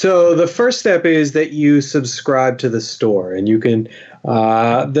 So the first step is that you subscribe to the store, and you can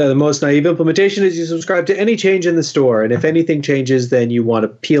the most naive implementation is you subscribe to any change in the store, and if anything changes, then you want to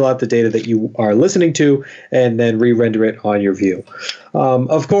peel out the data that you are listening to and then re-render it on your view.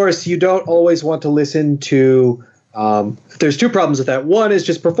 Of course, you don't always want to listen to there's two problems with that. One is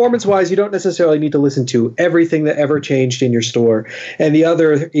just performance-wise, you don't necessarily need to listen to everything that ever changed in your store, and the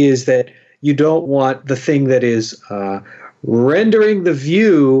other is that you don't want the thing that is rendering the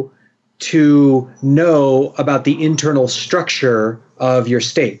view to know about the internal structure of your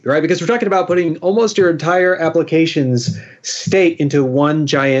state, right? Because we're talking about putting almost your entire application's state into one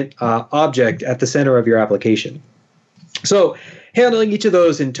giant object at the center of your application. So handling each of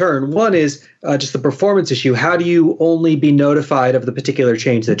those in turn. One is just the performance issue. How do you only be notified of the particular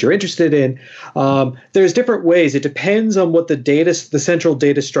change that you're interested in? There's different ways. It depends on what the central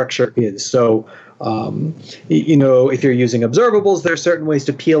data structure is. So, if you're using observables, there are certain ways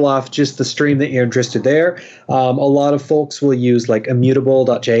to peel off just the stream that you're interested there. A lot of folks will use like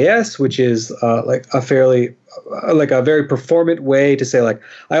immutable.js, which is like a very performant way to say, like,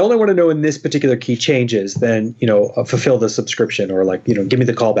 I only want to know when this particular key changes, then, fulfill the subscription, or like, give me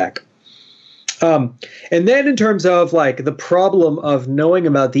the callback. And then in terms of like the problem of knowing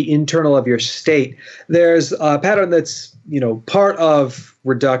about the internal of your state, there's a pattern that's, part of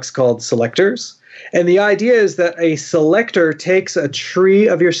Redux called selectors. And the idea is that a selector takes a tree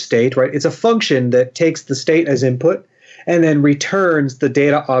of your state, right? It's a function that takes the state as input and then returns the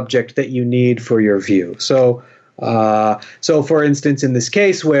data object that you need for your view. So for instance, in this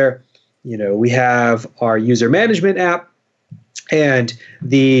case where, we have our user management app, and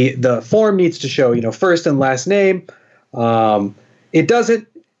the form needs to show, first and last name. It doesn't.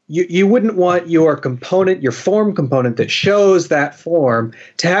 You wouldn't want your component, your form component that shows that form,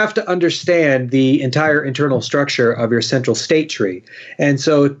 to have to understand the entire internal structure of your central state tree. And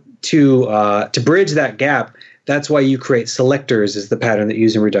so to bridge that gap, that's why you create selectors, is the pattern that you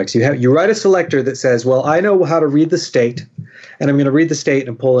use in Redux. You write a selector that says, well, I know how to read the state, and I'm going to read the state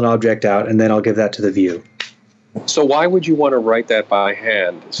and pull an object out, and then I'll give that to the view. So why would you want to write that by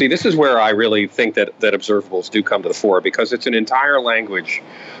hand? See, this is where I really think that observables do come to the fore, because it's an entire language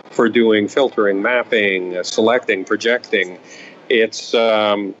for doing filtering, mapping, selecting, projecting. It's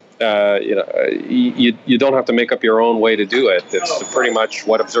you don't have to make up your own way to do it. It's pretty much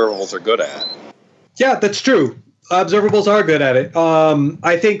what observables are good at. Yeah, that's true. Observables are good at it.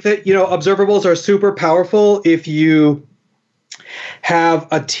 I think that, observables are super powerful if you have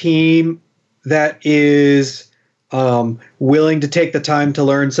a team that is willing to take the time to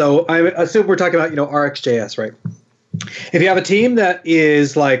learn. So I assume we're talking about, RxJS, right? If you have a team that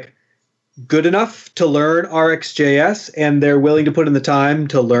is like good enough to learn RxJS, and they're willing to put in the time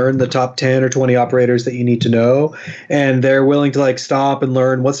to learn the top 10 or 20 operators that you need to know, and they're willing to like stop and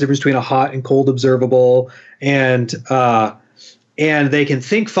learn what's the difference between a hot and cold observable, and they can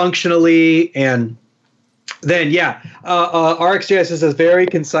think functionally, and then RxJS is a very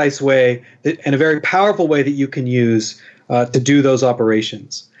concise way and a very powerful way that you can use to do those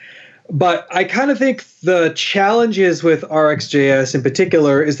operations. But I kind of think the challenges with RxJS in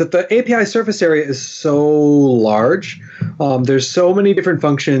particular is that the API surface area is so large. There's so many different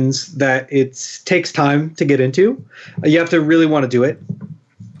functions that it takes time to get into. You have to really want to do it.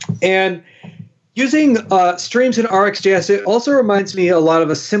 And using streams in RxJS, it also reminds me a lot of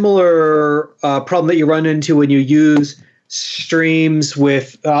a similar problem that you run into when you use streams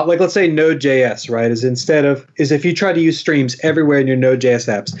with, like, let's say Node.js, right? Is if you try to use streams everywhere in your Node.js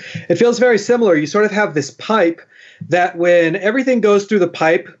apps, it feels very similar. You sort of have this pipe that when everything goes through the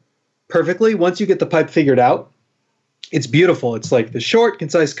pipe perfectly, once you get the pipe figured out, it's beautiful. It's like the short,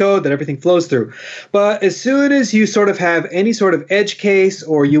 concise code that everything flows through. But as soon as you sort of have any sort of edge case,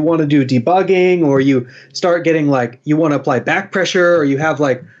 or you want to do debugging, or you start getting like, you want to apply back pressure, or you have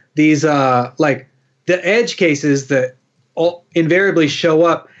like these, like the edge cases that invariably show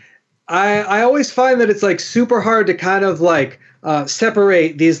up, I always find that it's like super hard to kind of like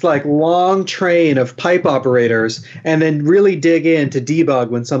separate these like long train of pipe operators and then really dig in to debug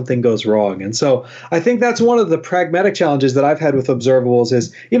when something goes wrong. And so I think that's one of the pragmatic challenges that I've had with observables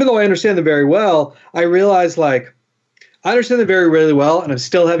is, even though I understand them very well, I realize like I understand them very, really well, and I'm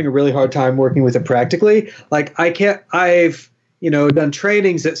still having a really hard time working with it practically. Like I've done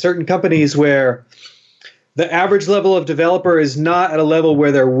trainings at certain companies where the average level of developer is not at a level where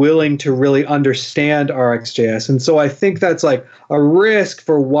they're willing to really understand RxJS. And so I think that's like a risk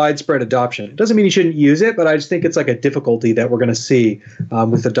for widespread adoption. It doesn't mean you shouldn't use it, but I just think it's like a difficulty that we're going to see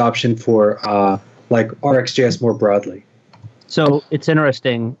with adoption for like RxJS more broadly. So it's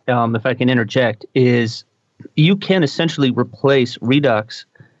interesting, if I can interject, is you can essentially replace Redux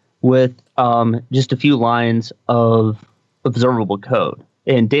with just a few lines of observable code.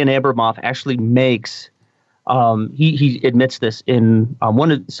 And Dan Abramoff actually makes he admits this in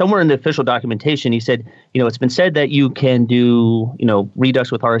somewhere in the official documentation. He said, it's been said that you can do, Redux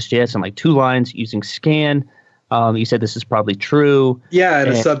with RxJS in like 2 lines using scan. He said this is probably true. Yeah, and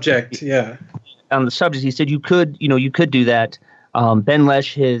a subject. Yeah. On the subject, he said you could do that. Ben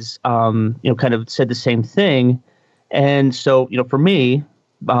Lesh has, kind of said the same thing. And so, for me,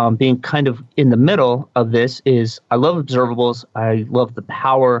 being kind of in the middle of this is I love observables. I love the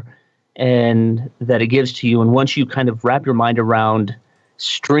power and that it gives to you. And once you kind of wrap your mind around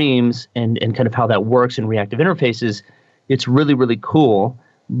streams and kind of how that works in reactive interfaces, it's really, really cool.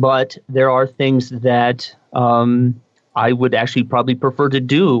 But there are things that I would actually probably prefer to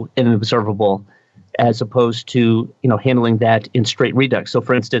do in an observable as opposed to, handling that in straight Redux. So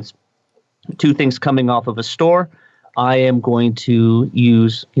for instance, two things coming off of a store, I am going to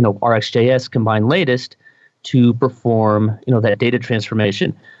use, RxJS combined latest to perform, that data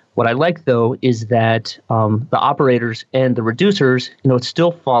transformation. What I like, though, is that the operators and the reducers, it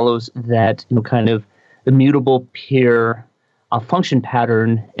still follows that, kind of immutable peer function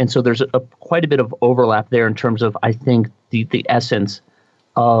pattern. And so there's quite a bit of overlap there in terms of, I think, the essence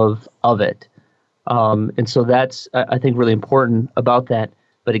of it. And so that's, I think, really important about that.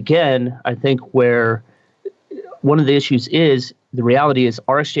 But again, I think where one of the issues is, the reality is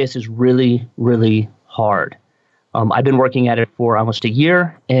RxJS is really, really hard. I've been working at it for almost a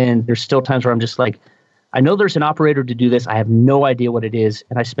year, and there's still times where I'm just like, I know there's an operator to do this. I have no idea what it is.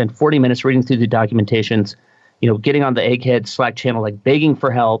 And I spend 40 minutes reading through the documentations, getting on the Egghead Slack channel, like begging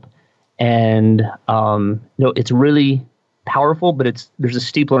for help. And, it's really powerful, but there's a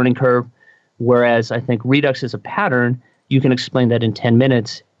steep learning curve. Whereas I think Redux is a pattern, you can explain that in 10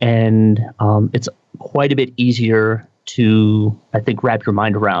 minutes, and it's quite a bit easier to, I think, wrap your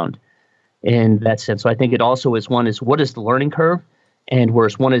mind around in that sense. So I think it also is what is the learning curve? And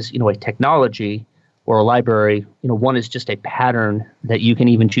whereas one is, a technology or a library, one is just a pattern that you can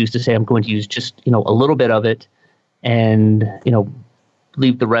even choose to say, I'm going to use just, a little bit of it and,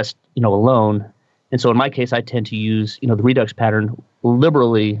 leave the rest, alone. And so in my case, I tend to use, the Redux pattern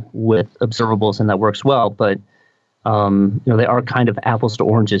liberally with observables, and that works well. But, they are kind of apples to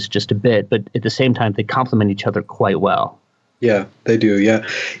oranges just a bit, but at the same time, they complement each other quite well. Yeah, they do. Yeah.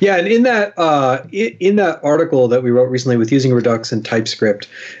 Yeah. And in that article that we wrote recently with using Redux and TypeScript,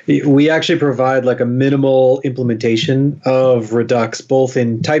 we actually provide like a minimal implementation of Redux, both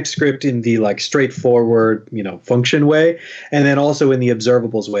in TypeScript in the like straightforward, function way, and then also in the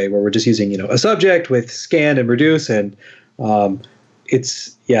observables way, where we're just using, a subject with scan and reduce. And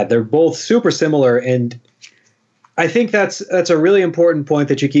they're both super similar. And I think that's a really important point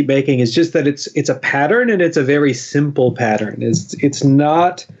that you keep making, is just that it's a pattern, and it's a very simple pattern. It's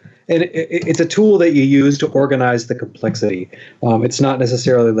not, and it's a tool that you use to organize the complexity. It's not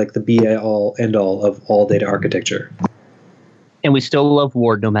necessarily like the be all end all of all data architecture. And we still love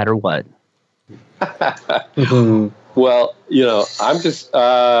Ward no matter what. Mm-hmm. Well, I'm just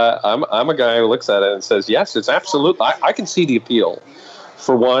I'm a guy who looks at it and says, yes, it's absolute. I can see the appeal.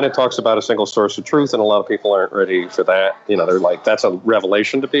 For one, it talks about a single source of truth, and a lot of people aren't ready for that. They're like, that's a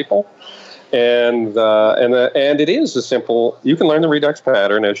revelation to people. And it is a simple, you can learn the Redux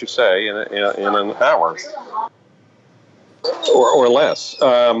pattern, as you say, in an hour or less.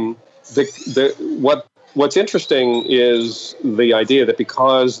 What's interesting is the idea that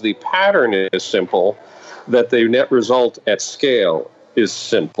because the pattern is simple, that the net result at scale is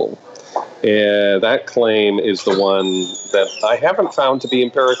simple. That claim is the one that I haven't found to be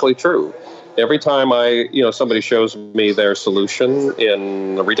empirically true. Every time somebody shows me their solution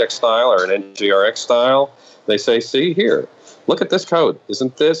in a Redux style or an NGRX style, they say, see here, look at this code.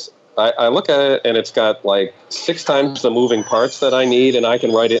 Isn't this? I look at it, and it's got like 6 times the moving parts that I need, and I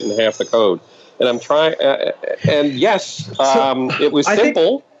can write it in half the code. And I'm trying, and yes, it was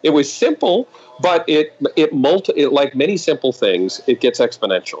simple. It was simple, but it like many simple things, it gets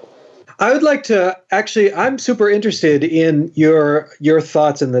exponential. I would like to I'm super interested in your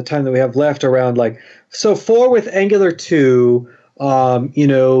thoughts in the time that we have left around so with Angular 2,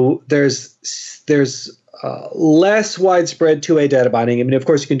 there's less widespread 2A data binding. I mean, of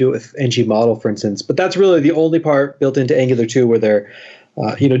course, you can do it with ng model, for instance, but that's really the only part built into Angular 2 where they're,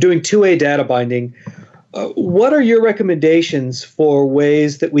 doing 2A data binding. What are your recommendations for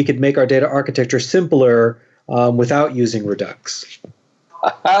ways that we could make our data architecture simpler without using Redux?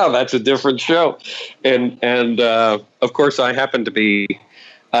 Oh, that's a different show. And of course, I happen to be,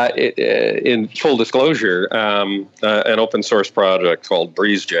 in full disclosure, an open source project called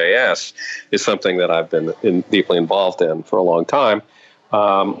Breeze.js is something that I've been deeply involved in for a long time,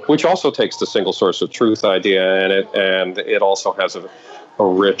 which also takes the single source of truth idea in it, and it also has a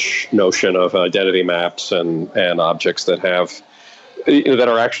rich notion of identity maps and objects that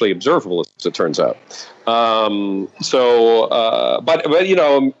are actually observable, as it turns out. But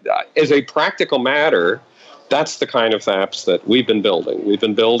as a practical matter, that's the kind of apps that we've been building. We've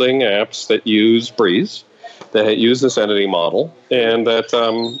been building apps that use Breeze, that use this entity model, and that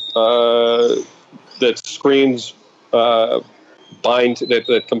screens that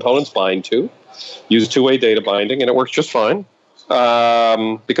components bind to, use 2A data binding, and it works just fine.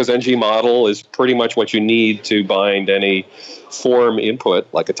 because ngModel is pretty much what you need to bind any form input,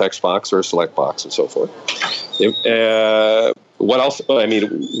 like a text box or a select box and so forth. What else? I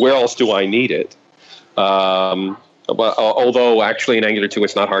mean, where else do I need it? Although actually in Angular 2,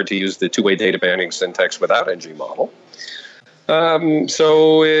 it's not hard to use the two-way data binding syntax without ngModel.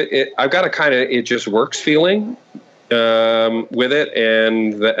 So I've got a kind of it just works feeling with it,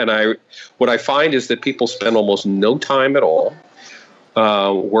 and what I find is that people spend almost no time at all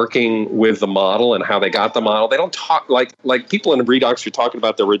working with the model and how they got the model. They don't talk like people in Redux are talking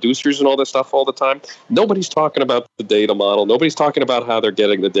about the reducers and all this stuff all the time. Nobody's talking about the data model. Nobody's talking about how they're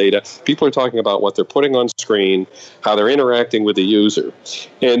getting the data. People are talking about what they're putting on screen, how they're interacting with the user.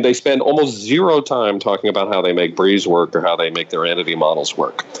 And they spend almost zero time talking about how they make Breeze work or how they make their entity models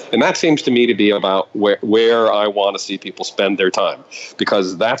work. And that seems to me to be about where I want to see people spend their time,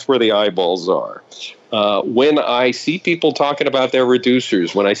 because that's where the eyeballs are. When I see people talking about their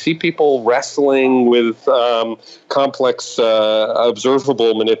reducers, when I see people wrestling with complex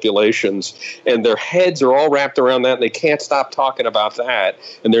observable manipulations, and their heads are all wrapped around that, and they can't stop talking about that,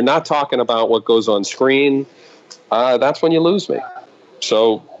 and they're not talking about what goes on screen, that's when you lose me.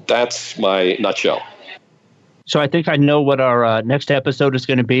 So that's my nutshell. So I think I know what our next episode is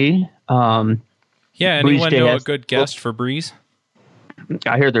going to be. Yeah, anyone know a good guest for Breeze?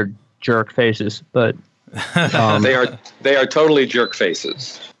 I hear they're jerk faces, but they are totally jerk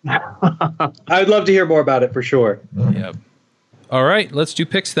faces. I'd love to hear more about it for sure. Yep. All right, let's do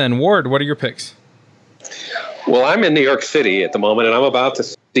picks then. Ward, what are your picks? Well, I'm in New York City at the moment, and I'm about to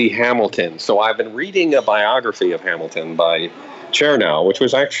see Hamilton. So I've been reading a biography of Hamilton by Chernow, which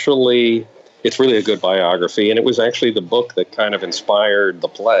was actually, it's really a good biography, and it was actually the book that kind of inspired the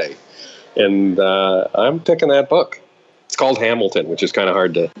play. And I'm picking that book. It's called Hamilton, which is kind of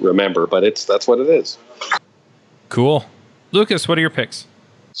hard to remember, but that's what it is. Cool. Lucas, what are your picks?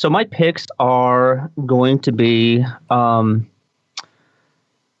 So my picks are going to be, I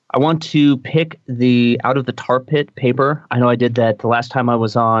want to pick the Out of the Tar Pit paper. I know I did that the last time I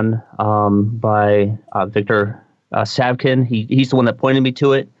was on by Victor Savkin. He's the one that pointed me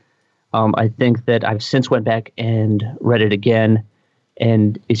to it. I think that I've since went back and read it again.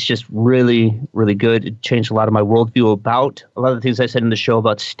 And it's just really, really good. It changed a lot of my worldview about a lot of the things I said in the show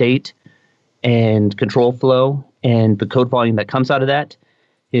about state and control flow, and the code volume that comes out of that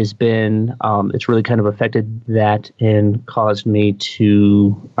has been, it's really kind of affected that and caused me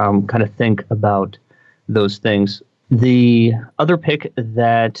to kind of think about those things. The other pick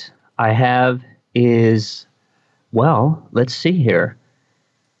that I have is, well, let's see here.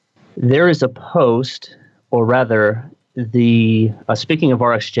 There is a post, or rather, speaking of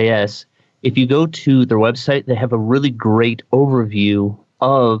RxJS, if you go to their website, they have a really great overview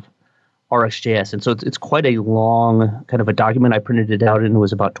of RxJS. And so it's quite a long kind of a document. I printed it out and it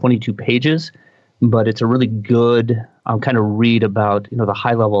was about 22 pages, but it's a really good kind of read about, the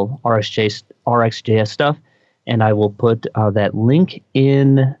high level RxJS stuff. And I will put that link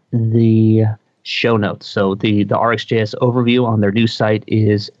in the show notes. So the RxJS overview on their new site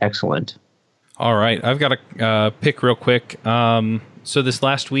is excellent. All right, I've got a pick real quick. So this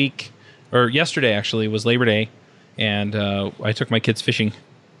last week, or yesterday actually, was Labor Day, and I took my kids fishing.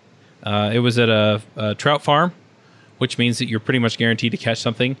 It was at a trout farm, which means that you're pretty much guaranteed to catch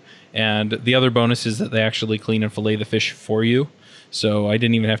something. And the other bonus is that they actually clean and fillet the fish for you. So I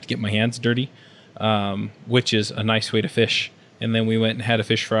didn't even have to get my hands dirty, which is a nice way to fish. And then we went and had a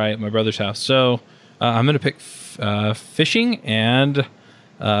fish fry at my brother's house. So I'm going to pick fishing and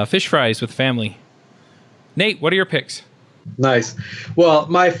fish fries with family. Nate, what are your picks? Nice. Well,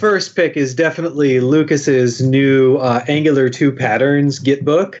 my first pick is definitely Lucas's new Angular 2 Patterns Git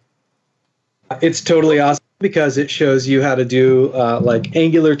book. It's totally awesome because it shows you how to do like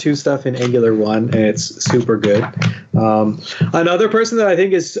Angular 2 stuff in Angular 1, and it's super good. Another person that I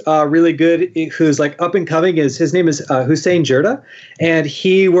think is really good, who's like up and coming, his name is Hussein Jirda, and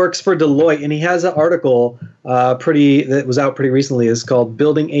he works for Deloitte, and he has an article that was out pretty recently. It's called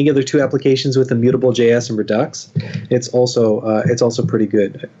 "Building Angular 2 Applications with Immutable JS and Redux." It's also pretty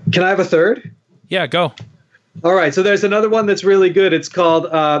good. Can I have a third? Yeah, go. All right, so there's another one that's really good. It's called,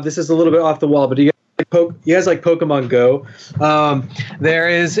 this is a little bit off the wall, but you guys like Pokemon Go.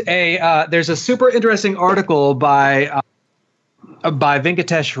 There's a super interesting article by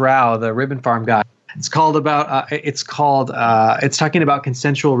Venkatesh Rao, the Ribbon Farm guy. It's talking about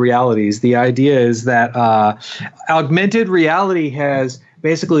consensual realities. The idea is that augmented reality has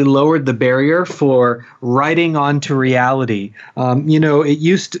basically lowered the barrier for writing onto reality. It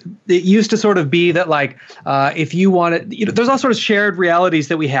used to sort of be that like if you wanted, there's all sort of shared realities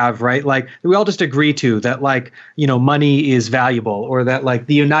that we have, right? Like we all just agree to that, like money is valuable, or that like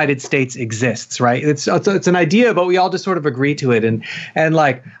the United States exists, right? It's an idea, but we all just sort of agree to it. And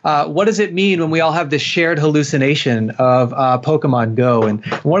like what does it mean when we all have this shared hallucination of Pokemon Go? And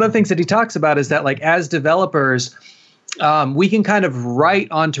one of the things that he talks about is that like as developers, we can kind of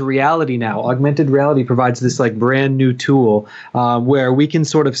write onto reality now. Augmented reality provides this like brand new tool where we can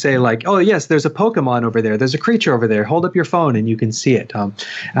sort of say like, oh yes, there's a Pokemon over there. There's a creature over there. Hold up your phone and you can see it.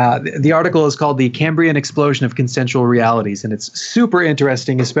 The article is called "The Cambrian Explosion of Consensual Realities," and it's super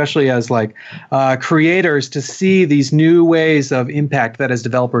interesting, especially as like creators, to see these new ways of impact that as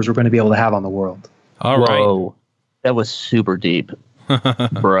developers we're going to be able to have on the world. All right. Whoa, that was super deep,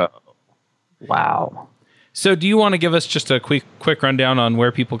 bro. Wow. So do you want to give us just a quick rundown on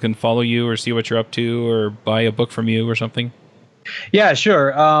where people can follow you or see what you're up to or buy a book from you or something? Yeah,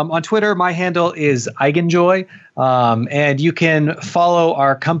 sure. On Twitter, my handle is Eigenjoy, and you can follow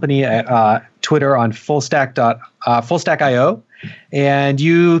our company at Twitter on fullstack.io, and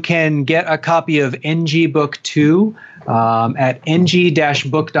you can get a copy of NG Book 2 at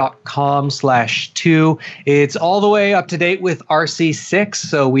ng-book.com/2. It's all the way up to date with RC6,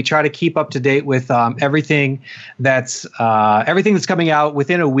 so we try to keep up to date with everything that's coming out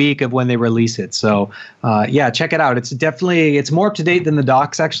within a week of when they release it. So yeah, check it out. It's more up to date than the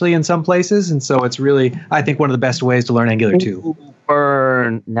docs actually in some places, and so it's really, I think, one of the best ways to learn Angular 2.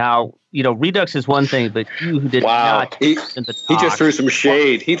 Burn. Now, Redux is one thing, but you who did not. He just threw some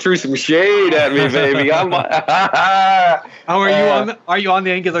shade. He threw some shade at me, baby. Are you on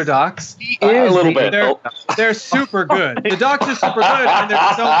the Angular docs? A little bit. They're super good. The docs are super good, and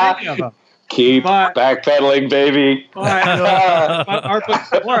there's so many of them. Keep backpedaling, baby. But our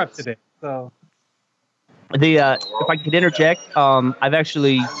books are more up to date. So. If I could interject, I've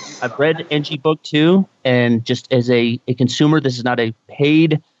read NG Book 2, and just as a consumer, this is not a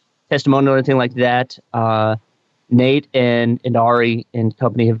paid testimonial or anything like that. Nate and Ari and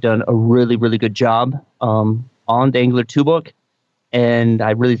company have done a really, really good job on the Angular 2 book, and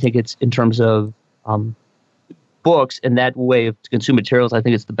I really think it's, in terms of books and that way of consume materials, I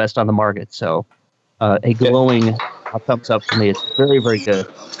think it's the best on the market. So a glowing thumbs up for me. It's very, very good.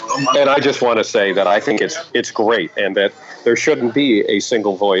 And I just want to say that I think it's great, and that there shouldn't be a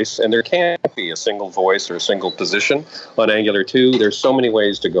single voice, and there can't be a single voice or a single position on Angular 2. There's so many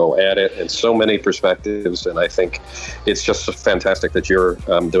ways to go at it and so many perspectives, and I think it's just fantastic that you're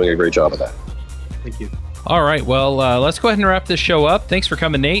doing a great job of that. Thank you. All right, well, let's go ahead and wrap this show up. Thanks for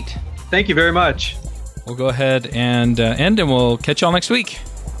coming, Nate. Thank you very much. We'll go ahead and end, and we'll catch y'all next week.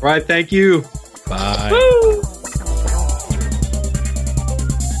 All right, thank you. Bye. Woo!